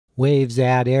waves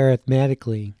add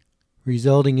arithmetically,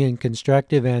 resulting in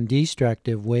constructive and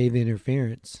destructive wave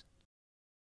interference.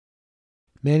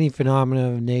 Many phenomena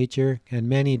of nature and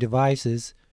many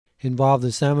devices involve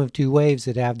the sum of two waves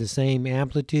that have the same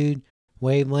amplitude,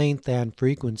 wavelength, and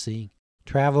frequency,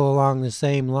 travel along the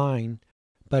same line,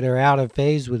 but are out of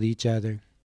phase with each other.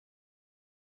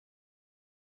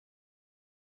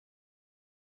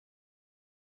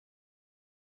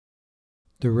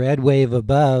 The red wave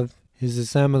above is the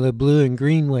sum of the blue and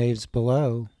green waves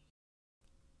below.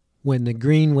 When the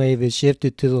green wave is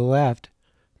shifted to the left,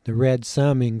 the red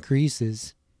sum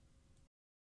increases.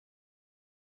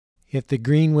 If the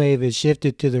green wave is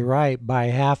shifted to the right by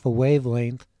half a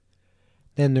wavelength,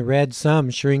 then the red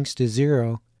sum shrinks to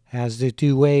zero, as the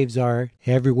two waves are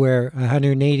everywhere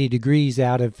 180 degrees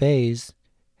out of phase,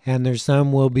 and their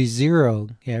sum will be zero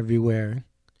everywhere.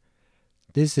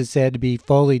 This is said to be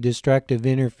fully destructive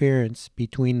interference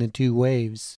between the two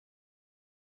waves.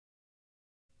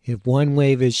 If one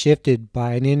wave is shifted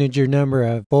by an integer number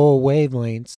of full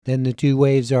wavelengths, then the two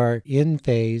waves are in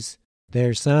phase,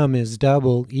 their sum is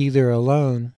double either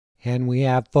alone, and we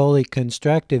have fully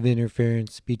constructive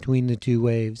interference between the two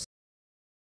waves.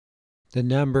 The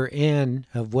number n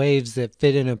of waves that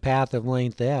fit in a path of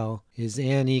length L is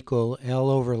n equal L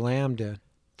over lambda.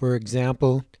 For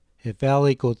example, if L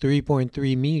equal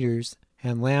 3.3 meters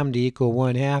and lambda equal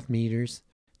 1/2 meters,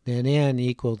 then n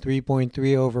equal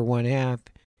 3.3 over 1/2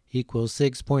 equals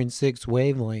 6.6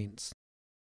 wavelengths.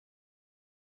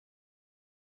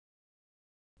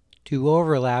 Two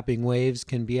overlapping waves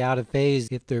can be out of phase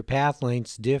if their path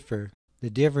lengths differ. The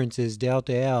difference is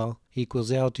delta L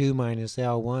equals L2 minus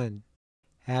L1.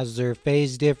 As their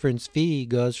phase difference phi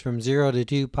goes from 0 to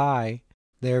 2 pi,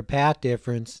 their path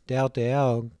difference delta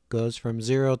L goes from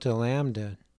 0 to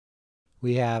lambda.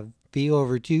 We have phi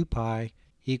over 2 pi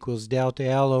equals delta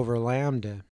L over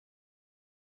lambda.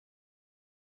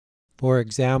 For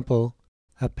example,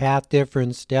 a path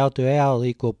difference delta L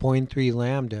equal 0.3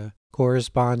 lambda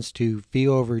corresponds to phi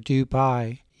over 2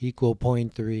 pi equal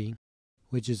 0.3,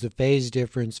 which is a phase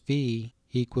difference phi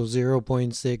equals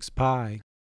 0.6 pi.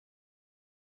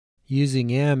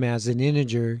 Using m as an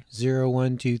integer 0,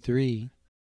 1, 2, 3,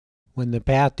 when the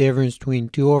path difference between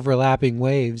two overlapping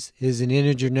waves is an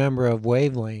integer number of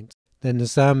wavelengths, then the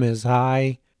sum is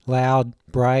high, loud,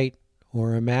 bright,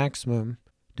 or a maximum,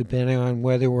 depending on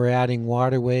whether we're adding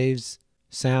water waves,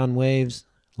 sound waves,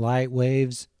 light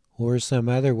waves, or some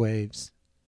other waves.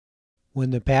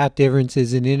 When the path difference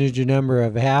is an integer number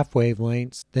of half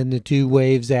wavelengths, then the two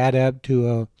waves add up to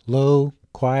a low,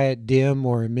 quiet, dim,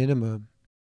 or a minimum.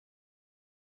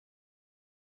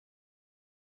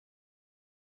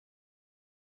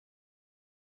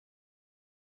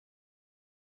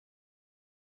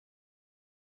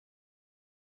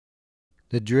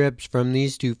 The drips from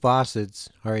these two faucets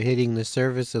are hitting the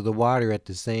surface of the water at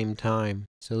the same time,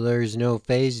 so there is no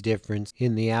phase difference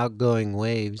in the outgoing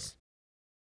waves.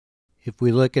 If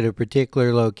we look at a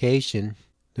particular location,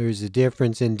 there is a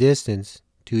difference in distance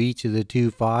to each of the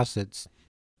two faucets.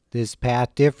 This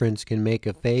path difference can make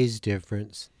a phase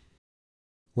difference.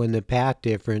 When the path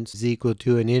difference is equal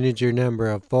to an integer number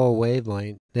of full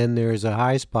wavelength, then there is a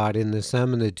high spot in the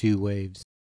sum of the two waves.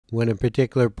 When a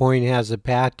particular point has a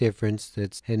path difference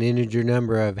that's an integer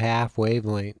number of half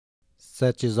wavelength,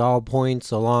 such as all points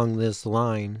along this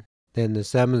line, then the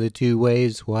sum of the two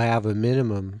waves will have a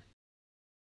minimum.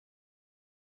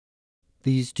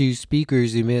 These two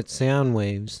speakers emit sound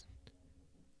waves.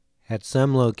 At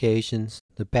some locations,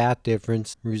 the path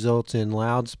difference results in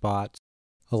loud spots.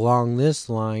 Along this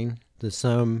line, the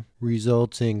sum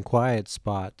results in quiet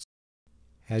spots.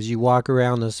 As you walk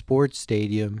around a sports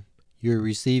stadium, you're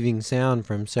receiving sound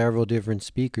from several different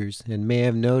speakers and may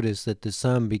have noticed that the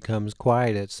sum becomes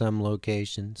quiet at some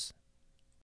locations.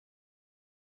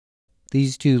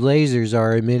 These two lasers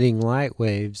are emitting light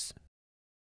waves.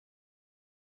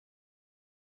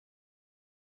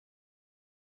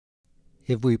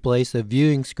 If we place a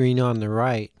viewing screen on the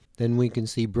right, then we can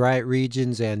see bright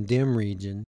regions and dim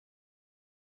regions.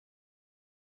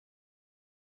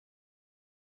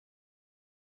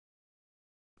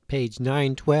 Page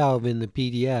 912 in the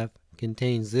PDF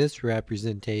contains this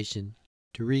representation.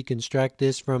 To reconstruct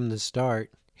this from the start,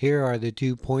 here are the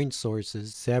 2 point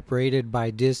sources separated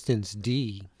by distance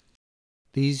d.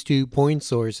 These 2 point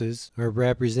sources are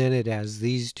represented as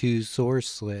these 2 source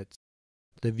slits.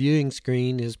 The viewing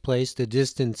screen is placed a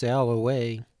distance L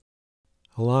away.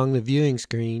 Along the viewing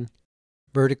screen,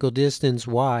 vertical distance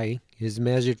y is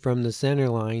measured from the center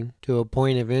line to a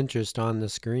point of interest on the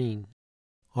screen.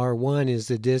 R1 is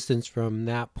the distance from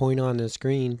that point on the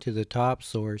screen to the top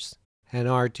source, and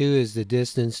R2 is the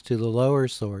distance to the lower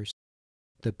source.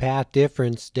 The path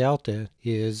difference delta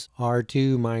is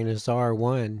R2 minus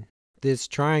R1. This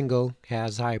triangle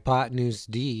has hypotenuse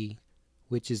D,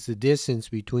 which is the distance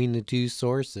between the two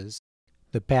sources.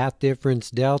 The path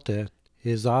difference delta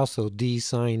is also d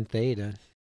sine theta.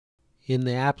 In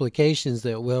the applications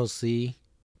that we'll see,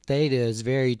 theta is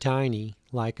very tiny,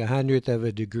 like 1/100th of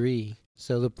a degree,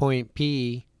 so the point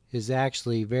P is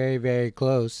actually very, very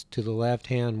close to the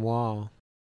left-hand wall.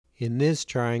 In this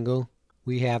triangle,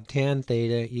 we have tan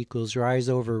theta equals rise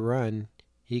over run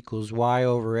equals y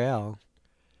over L.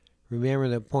 Remember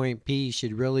that point P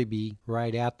should really be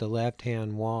right at the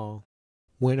left-hand wall.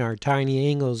 When our tiny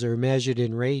angles are measured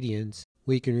in radians,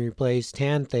 we can replace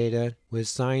tan theta with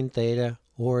sine theta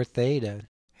or theta,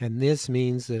 and this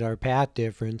means that our path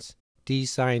difference, d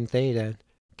sine theta,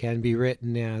 can be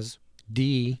written as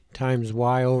d times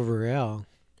y over L.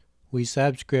 We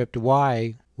subscript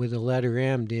y with a letter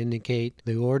m to indicate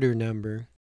the order number.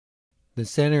 The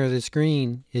center of the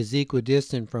screen is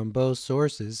equidistant from both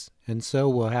sources, and so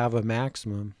will have a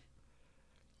maximum.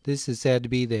 This is said to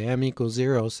be the m equals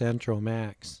 0 central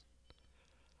max.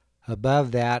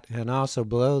 Above that, and also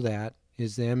below that,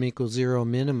 is the m equals 0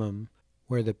 minimum,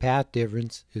 where the path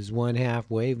difference is 1/2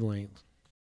 wavelength.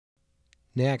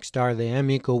 Next are the m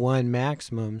equal 1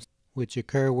 maximums, which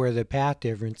occur where the path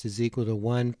difference is equal to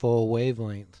 1 full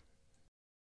wavelength.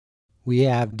 We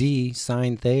have d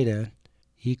sine theta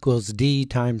equals d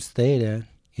times theta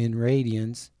in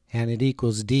radians, and it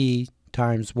equals d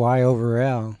times y over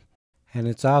L, and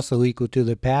it's also equal to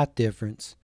the path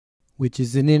difference, which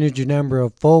is an integer number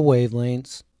of full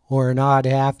wavelengths or an odd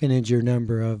half integer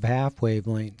number of half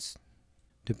wavelengths,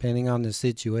 depending on the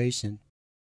situation.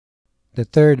 The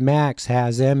third max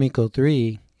has m equal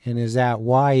 3 and is at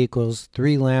y equals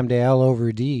 3 lambda L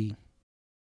over d.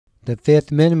 The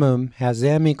fifth minimum has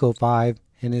m equal 5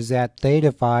 and is at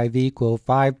theta 5 equal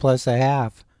 5 plus a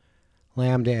half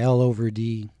lambda L over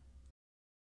d.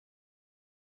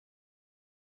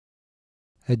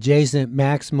 Adjacent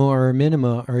maxima or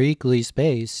minima are equally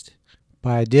spaced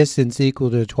by a distance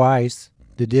equal to twice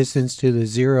the distance to the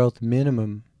 0th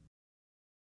minimum.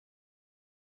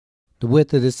 The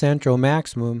width of the central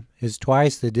maximum is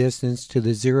twice the distance to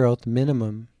the 0th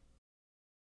minimum.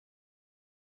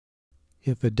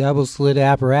 If a double-slit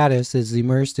apparatus is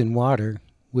immersed in water,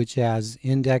 which has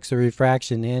index of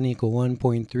refraction n equal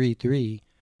 1.33,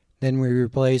 then we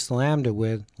replace lambda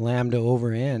with lambda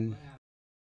over n.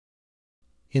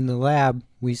 In the lab,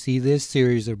 we see this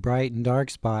series of bright and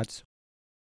dark spots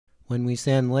when we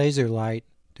send laser light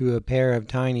through a pair of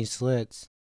tiny slits.